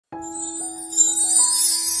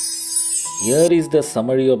Here is the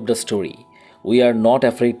summary of the story. We are not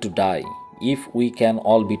afraid to die if we can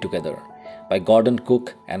all be together, by Gordon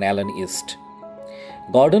Cook and Alan East.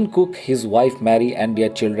 Gordon Cook, his wife Mary, and their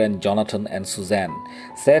children Jonathan and Suzanne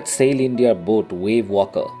set sail in their boat Wave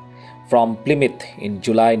Walker from Plymouth in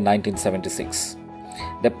July 1976.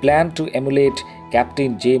 They planned to emulate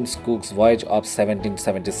Captain James Cook's voyage of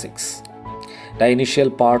 1776. The initial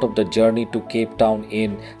part of the journey to Cape Town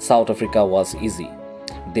in South Africa was easy.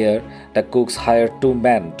 There, the Cooks hired 2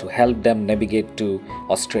 men to help them navigate to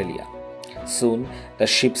Australia. Soon, the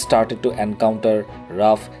ship started to encounter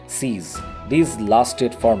rough seas. These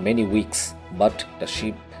lasted for many weeks, but the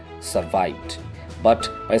ship survived. But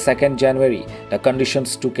by 2nd January, the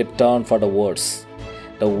conditions took a turn for the worse.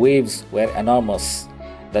 The waves were enormous.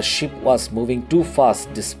 The ship was moving too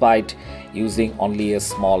fast despite using only a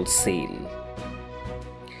small sail.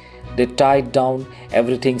 They tied down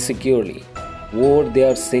everything securely, wore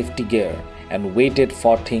their safety gear, and waited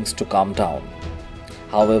for things to calm down.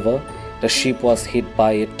 However, the ship was hit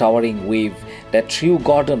by a towering wave that threw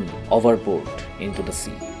Gordon overboard into the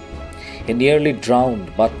sea. He nearly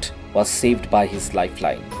drowned but was saved by his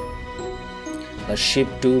lifeline. The ship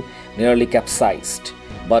too nearly capsized,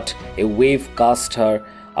 but a wave cast her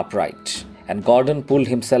upright, and Gordon pulled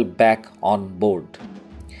himself back on board.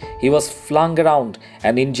 He was flung around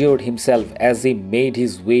and injured himself as he made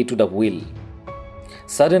his way to the wheel.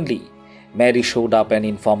 Suddenly, Mary showed up and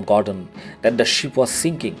informed Gordon that the ship was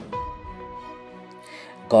sinking.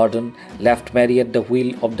 Gordon left Mary at the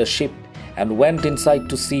wheel of the ship and went inside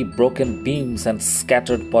to see broken beams and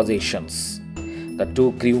scattered possessions. The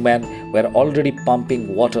 2 crewmen were already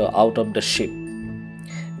pumping water out of the ship.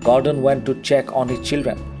 Gordon went to check on his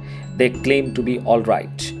children. They claimed to be all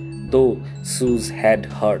right, though Sue's head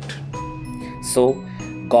hurt. So,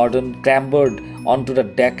 Gordon clambered onto the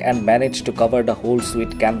deck and managed to cover the holes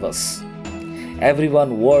with canvas.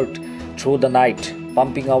 Everyone worked through the night,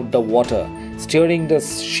 pumping out the water, steering the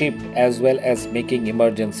ship as well as making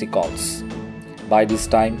emergency calls. By this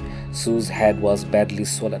time, Sue's head was badly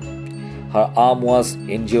swollen. Her arm was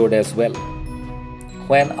injured as well.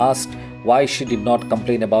 When asked why she did not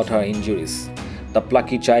complain about her injuries, the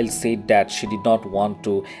plucky child said that she did not want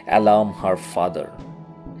to alarm her father.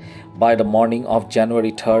 By the morning of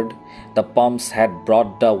January 3rd, the pumps had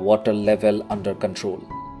brought the water level under control.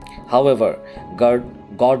 However,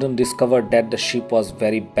 Gordon discovered that the ship was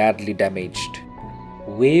very badly damaged.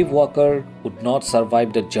 Wave Walker would not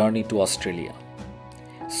survive the journey to Australia.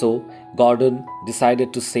 So, Gordon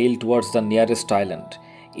decided to sail towards the nearest island,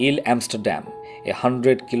 Ile Amsterdam,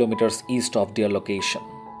 100 kilometers east of their location.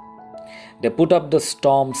 They put up the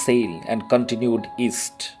storm sail and continued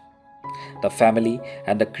east. The family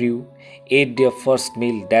and the crew ate their first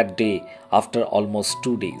meal that day after almost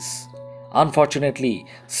 2 days. Unfortunately,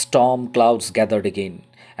 storm clouds gathered again,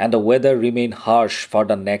 and the weather remained harsh for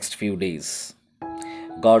the next few days.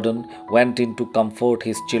 Gordon went in to comfort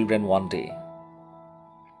his children one day.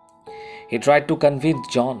 He tried to convince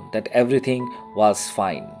John that everything was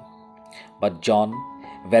fine, but John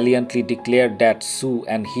valiantly declared that Sue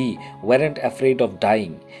and he weren't afraid of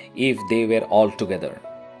dying if they were all together.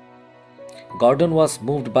 Gordon was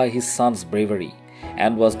moved by his son's bravery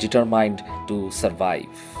and was determined to survive.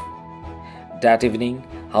 That evening,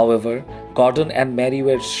 however, Gordon and Mary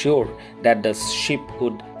were sure that the ship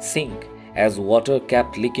would sink as water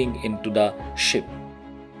kept leaking into the ship.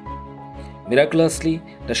 Miraculously,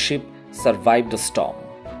 the ship survived the storm.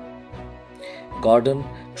 Gordon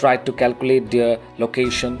tried to calculate their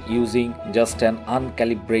location using just an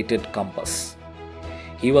uncalibrated compass.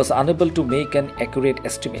 He was unable to make an accurate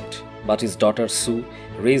estimate, but his daughter Sue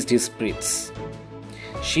raised his spirits.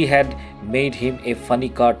 She had made him a funny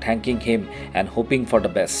card thanking him and hoping for the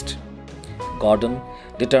best. Gordon,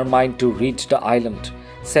 determined to reach the island,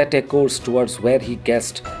 set a course towards where he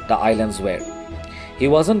guessed the islands were. He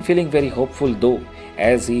wasn't feeling very hopeful though,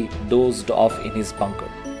 as he dozed off in his bunker.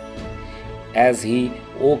 As he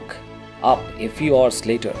woke up a few hours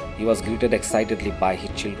later, he was greeted excitedly by his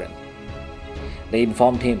children. They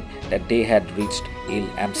informed him that they had reached Ile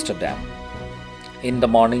Amsterdam. In the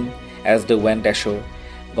morning, as they went ashore,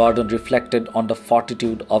 Gordon reflected on the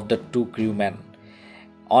fortitude of the 2 crewmen,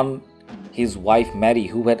 on his wife Mary,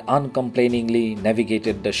 who had uncomplainingly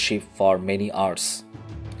navigated the ship for many hours.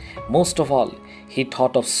 Most of all, he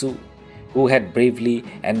thought of Sue, who had bravely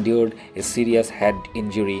endured a serious head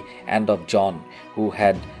injury, and of John, who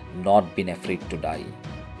had not been afraid to die.